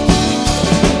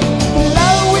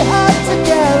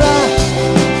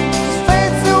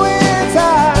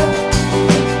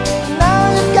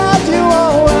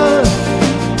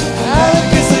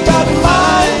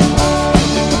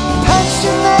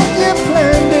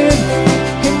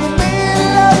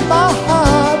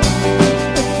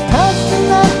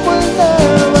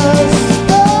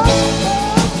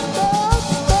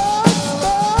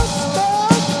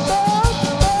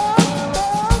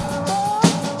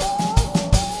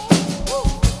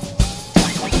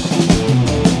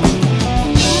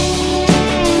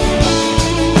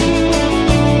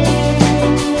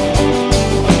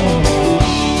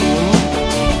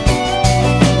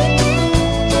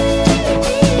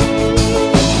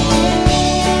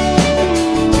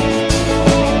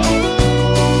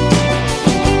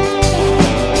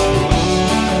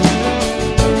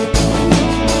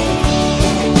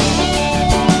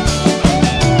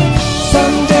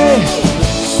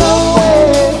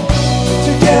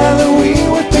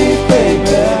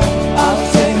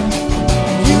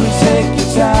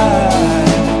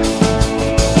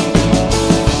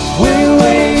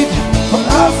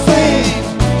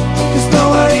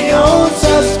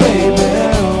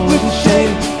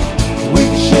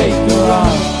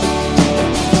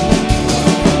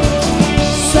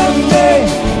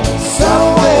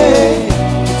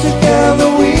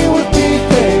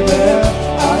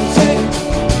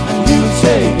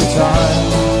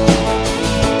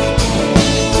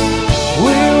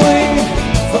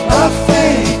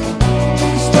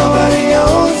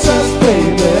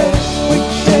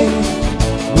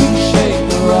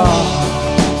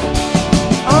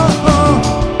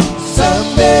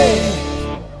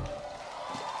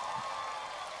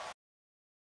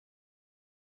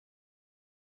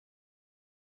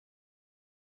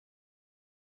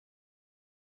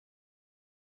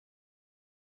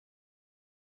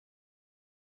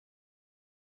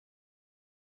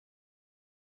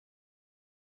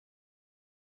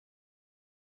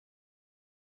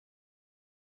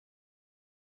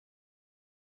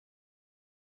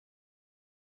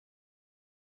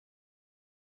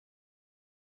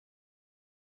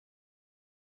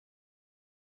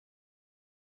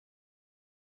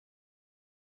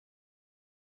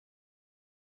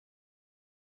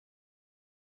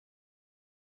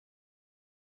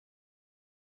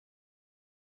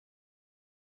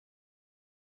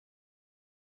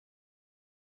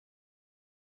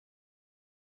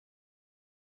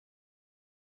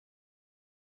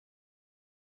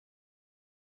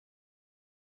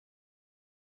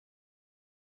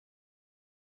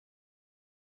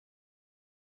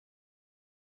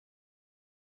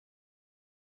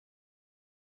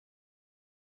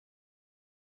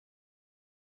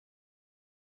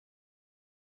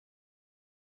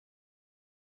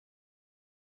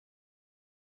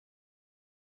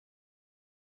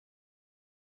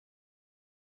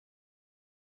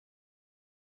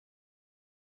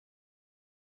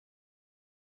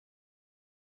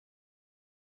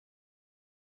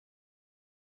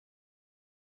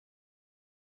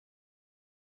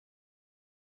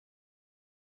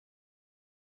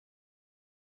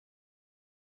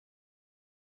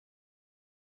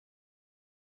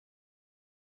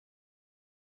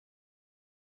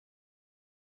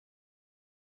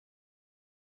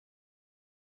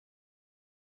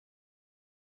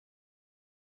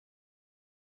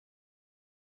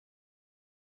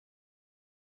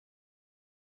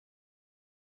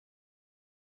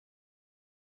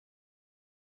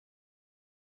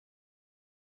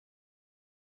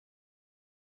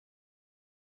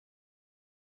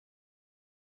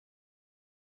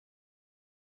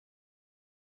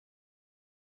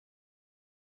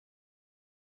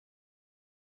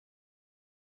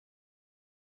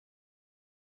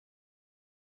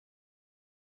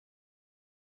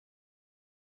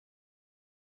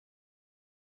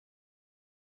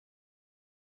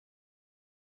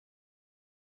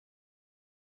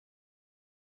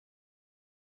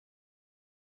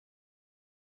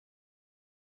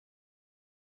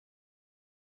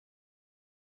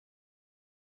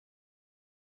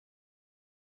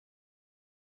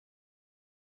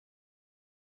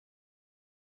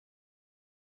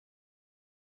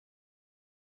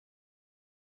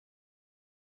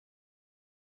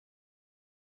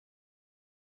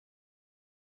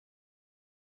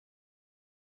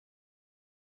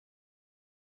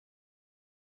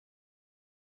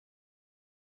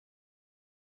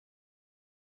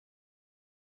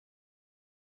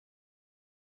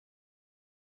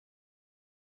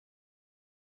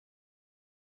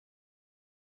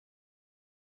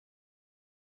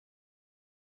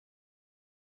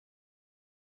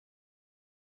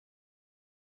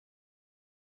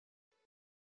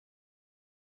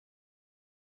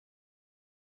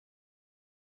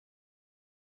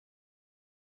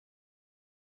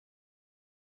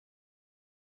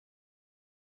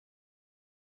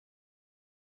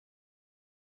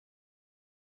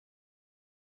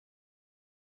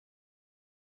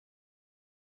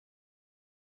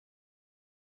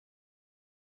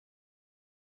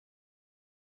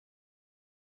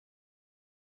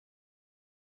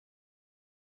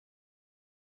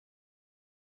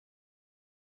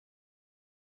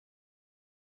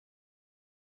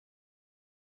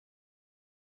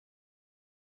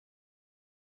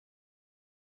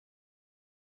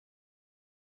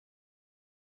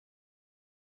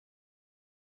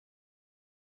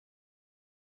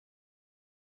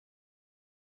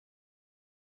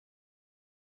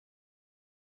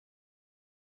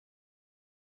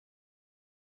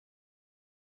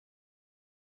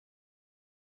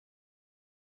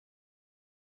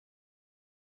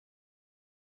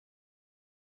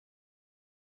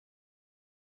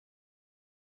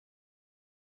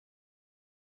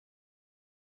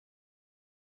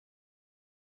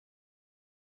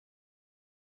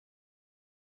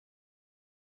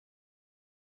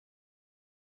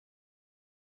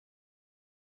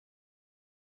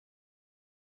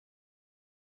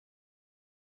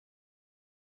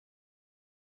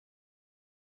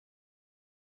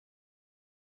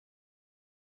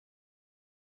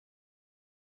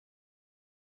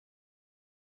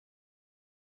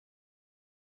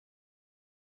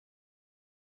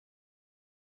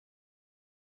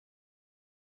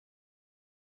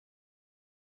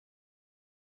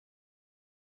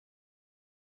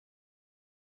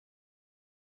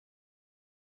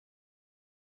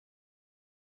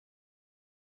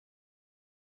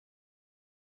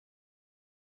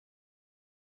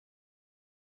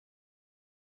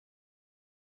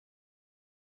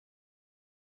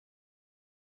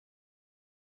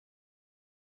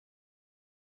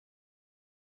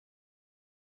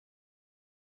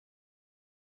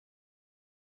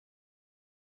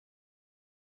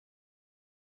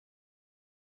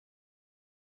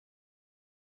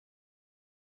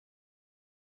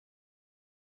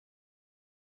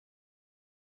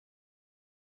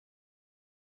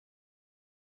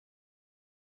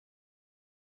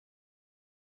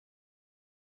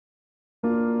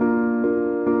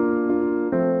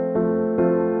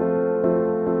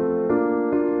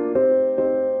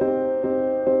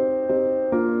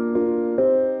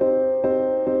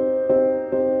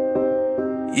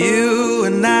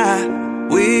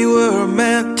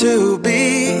 meant to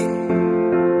be.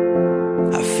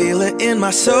 I feel it in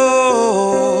my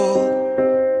soul,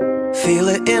 feel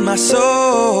it in my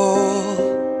soul.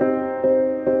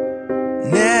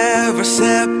 Never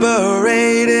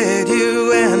separated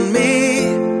you and me.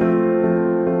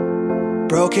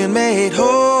 Broken made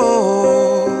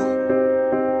whole,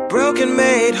 broken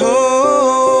made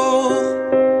whole.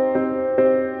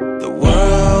 The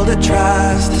world that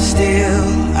tries to steal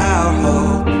our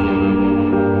hope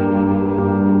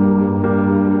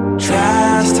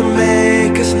tries to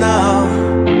make us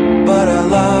numb, but our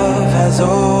love has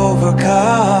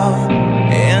overcome.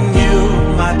 And you,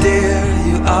 my dear,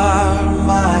 you are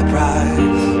my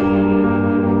prize.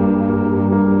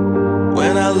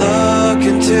 When I look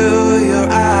into your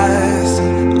eyes,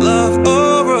 love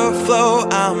overflow,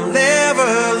 I'm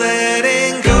never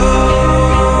letting go.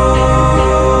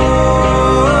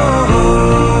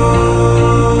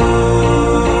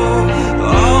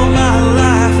 All my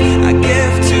life I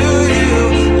give to you,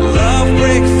 love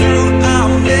breakthrough,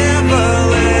 I'm never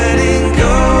letting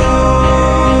go.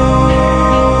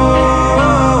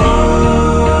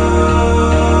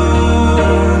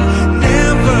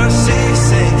 Never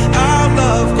ceasing, our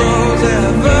love grows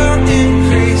ever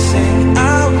increasing. I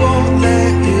won't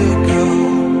let you go.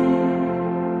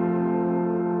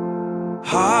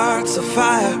 Hearts of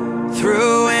fire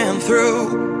through and through.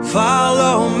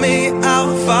 Follow me,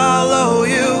 I'll follow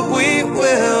you. We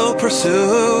will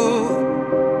pursue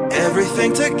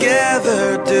everything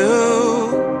together, do.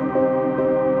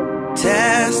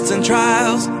 Tests and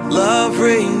trials, love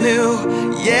renew.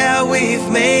 Yeah, we've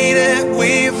made it,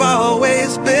 we've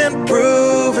always been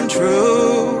proven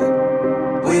true.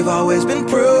 We've always been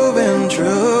proven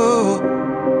true.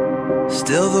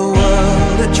 Still the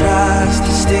world that tries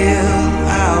to steal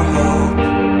our hope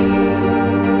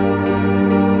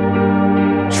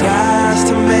tries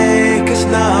to make us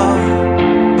numb,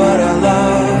 but our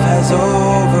love has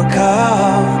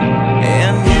overcome.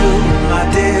 And you, my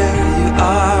dear, you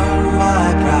are my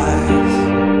prize.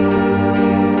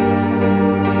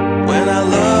 When I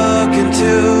look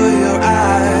into your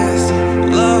eyes,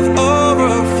 love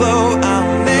overflow, I'm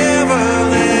never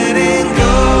letting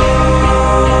go.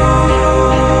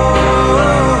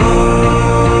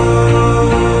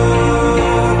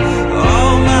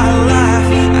 All my life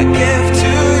I give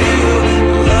to you,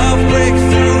 love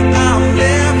breakthrough, I'm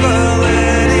never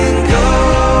letting go.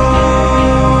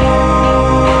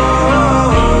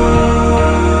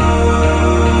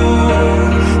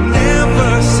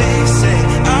 Never ceasing,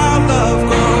 our love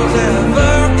grows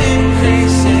ever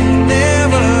increasing.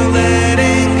 Never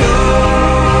letting go.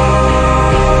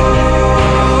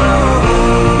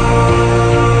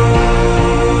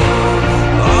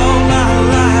 All my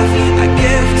life I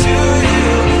give to you,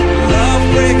 love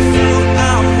breakthrough,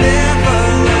 I'm never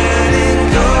letting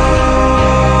go.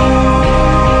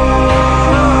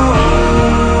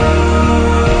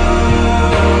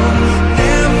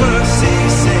 Never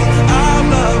ceasing, our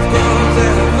love grows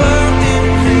ever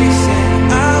increasing.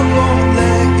 I won't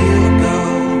let you go.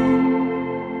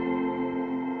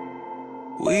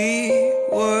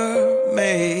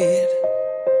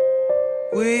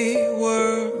 We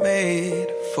were made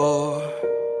for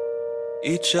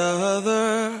each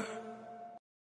other.